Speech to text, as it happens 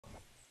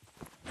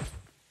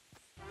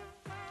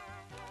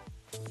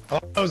Oh,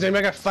 does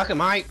anybody got fucking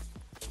mic?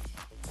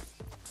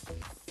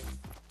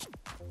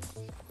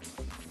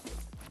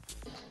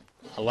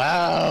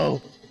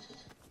 Hello?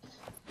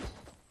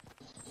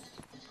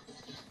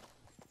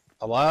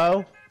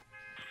 Hello?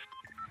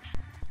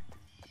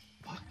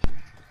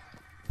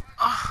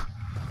 Fuck.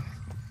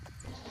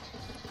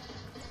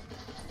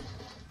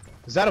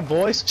 Is that a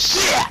voice?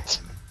 Shit!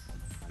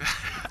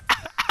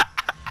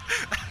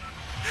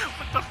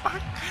 What the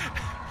fuck?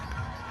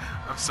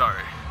 I'm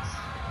sorry.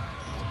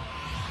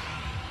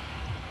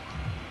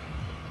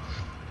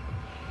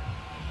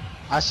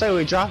 I say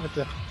we drop it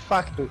to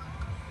fucking...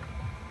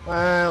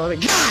 let me...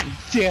 God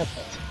damn it!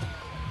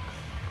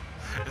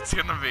 It's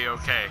gonna be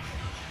okay.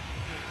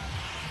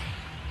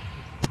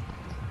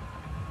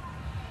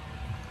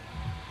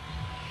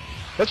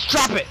 Let's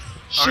drop it!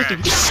 Shoot Okay.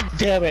 the... God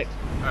damn it!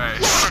 Alright.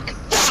 Fuck!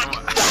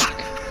 Fuck!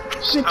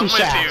 Fuck! Shoot the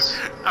shafts!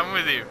 I'm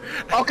with you.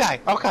 Okay,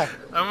 okay.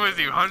 I'm with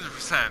you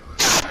 100%.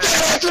 God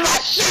damn it! My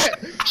shit!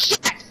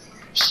 Shit!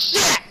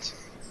 Shit!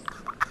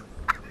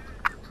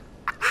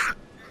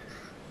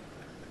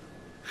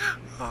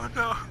 Oh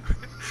no.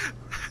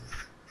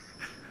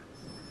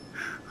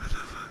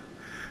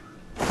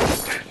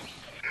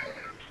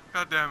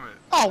 God damn it.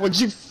 Oh, would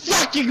you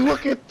fucking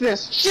look at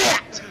this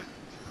shit!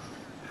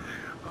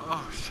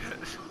 Oh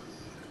shit.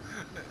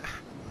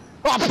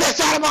 Oh, piss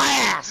out of my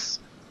ass!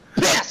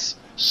 Piss!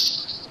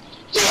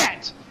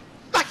 Shit!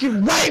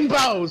 Fucking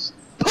rainbows!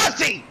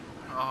 Pussy!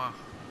 Oh.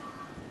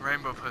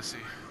 Rainbow pussy.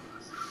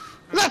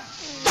 The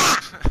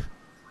fuck?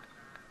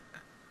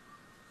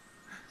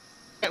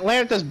 Can't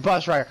land at this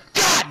bus right here.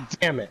 God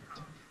damn it!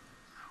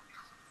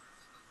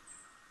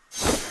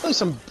 There's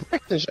some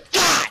bricks and shit.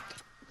 God!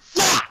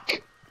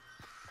 Fuck!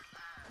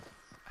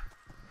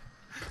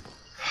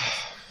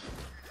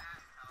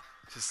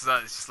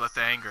 Just let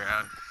the anger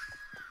out.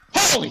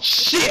 Holy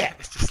shit!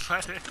 Just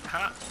let it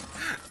out.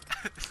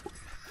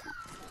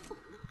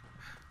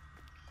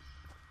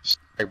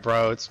 Sorry,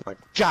 bro, it's my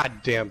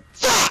goddamn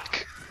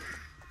fuck!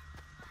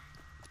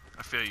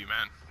 I feel you,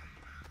 man.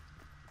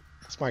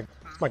 It's my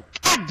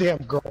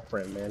goddamn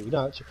girlfriend, man. You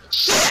know what?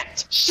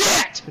 Shit!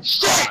 Shit!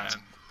 Shit! Oh,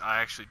 man.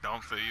 I actually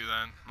don't feel you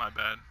then. My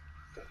bad.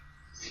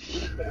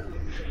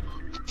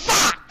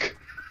 Fuck!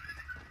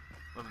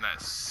 Living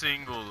that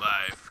single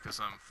life because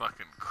I'm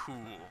fucking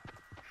cool.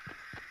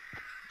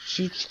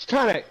 She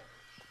kinda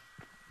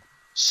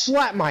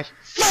slapped my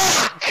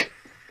fuck!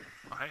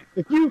 Right?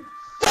 If you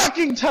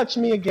fucking touch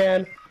me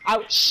again,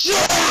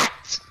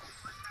 shit!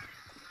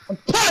 I'm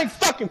playing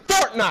fucking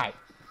Fortnite!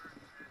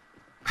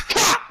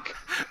 Cock!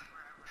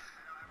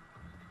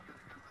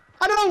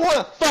 I don't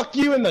wanna fuck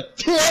you in the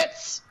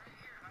tits!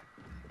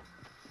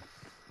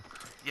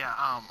 Yeah,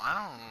 I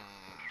don't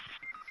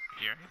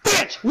hear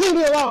anything. Bitch! Leave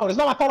me alone! It's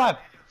not my fault I have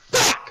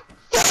fuck!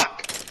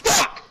 Fuck!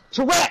 Fuck!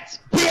 Tourettes!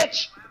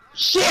 Bitch!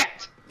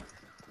 Shit!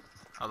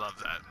 I love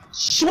that.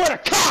 Swear to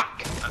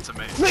cock! That's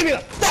amazing. Leave me the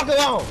fuck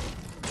alone!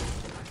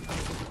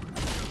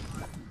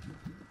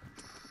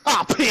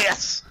 Ah, oh,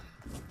 piss!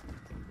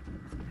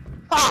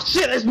 Oh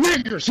shit, there's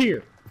niggers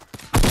here!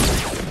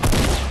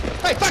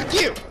 Hey, fuck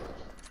you!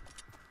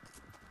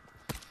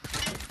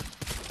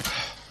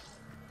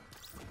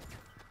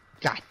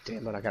 God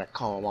damn it, I gotta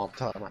call him all the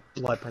time. My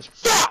blood pressure.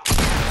 Fuck!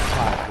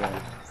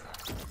 God,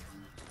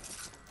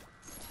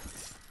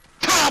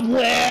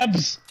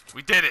 cobwebs!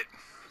 We did it!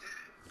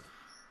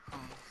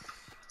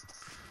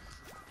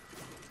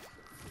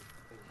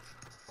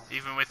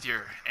 Even with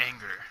your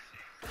anger.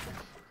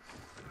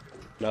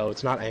 No,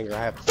 it's not anger.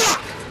 I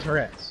have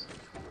Tourette's.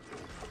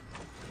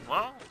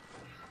 Well,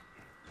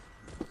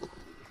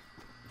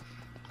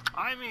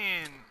 I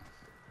mean,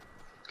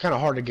 It's kind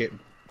of hard to get,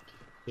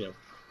 you know,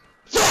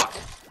 fuck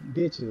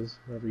bitches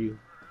whenever you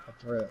have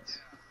Tourette's.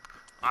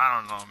 I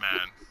don't know,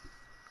 man.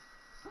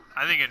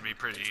 I think it'd be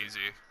pretty easy.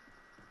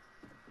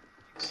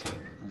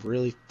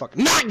 Really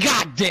fucking not.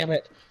 God damn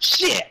it!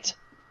 Shit!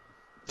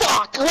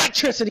 Fuck!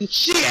 Electricity!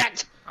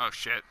 Shit! Oh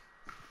shit.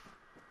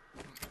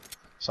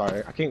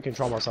 Sorry, I can't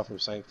control myself from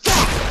saying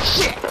fuck!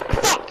 Shit!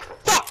 Fuck!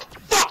 Fuck!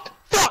 Fuck!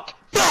 Fuck!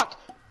 Fuck!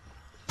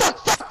 Fuck!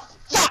 Fuck!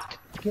 Fuck!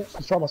 I can't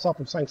control myself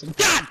from saying some.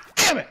 God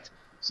damn it!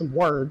 Some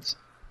words.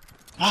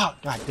 Oh,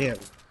 god damn.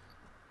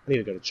 I need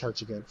to go to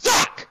church again.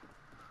 Fuck!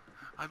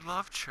 I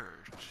love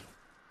church.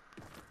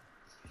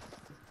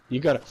 You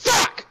gotta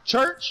fuck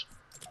church.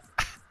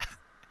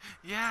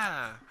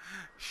 Yeah,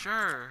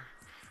 sure.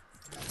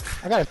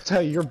 I gotta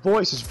tell you, your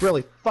voice is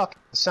really fucking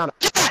the sound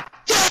of God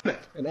damn it!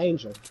 An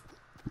angel.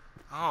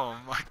 Oh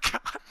my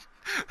god.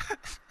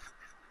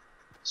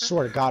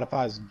 Swear to God, if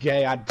I was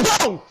gay, I'd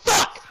boom!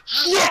 Fuck!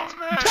 Shit!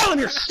 Oh, I'm telling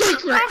your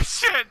secret! Oh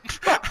shit!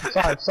 Fuck.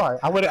 Sorry.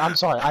 I'm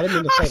sorry. I didn't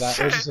mean to say that.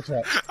 It was just a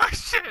threat. Oh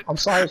shit! I'm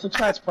sorry. It's a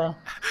threat, bro.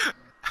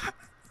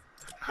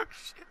 Oh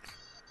shit!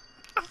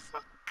 The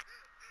fuck?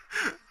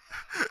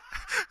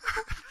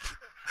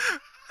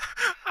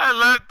 I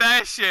love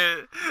that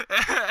shit.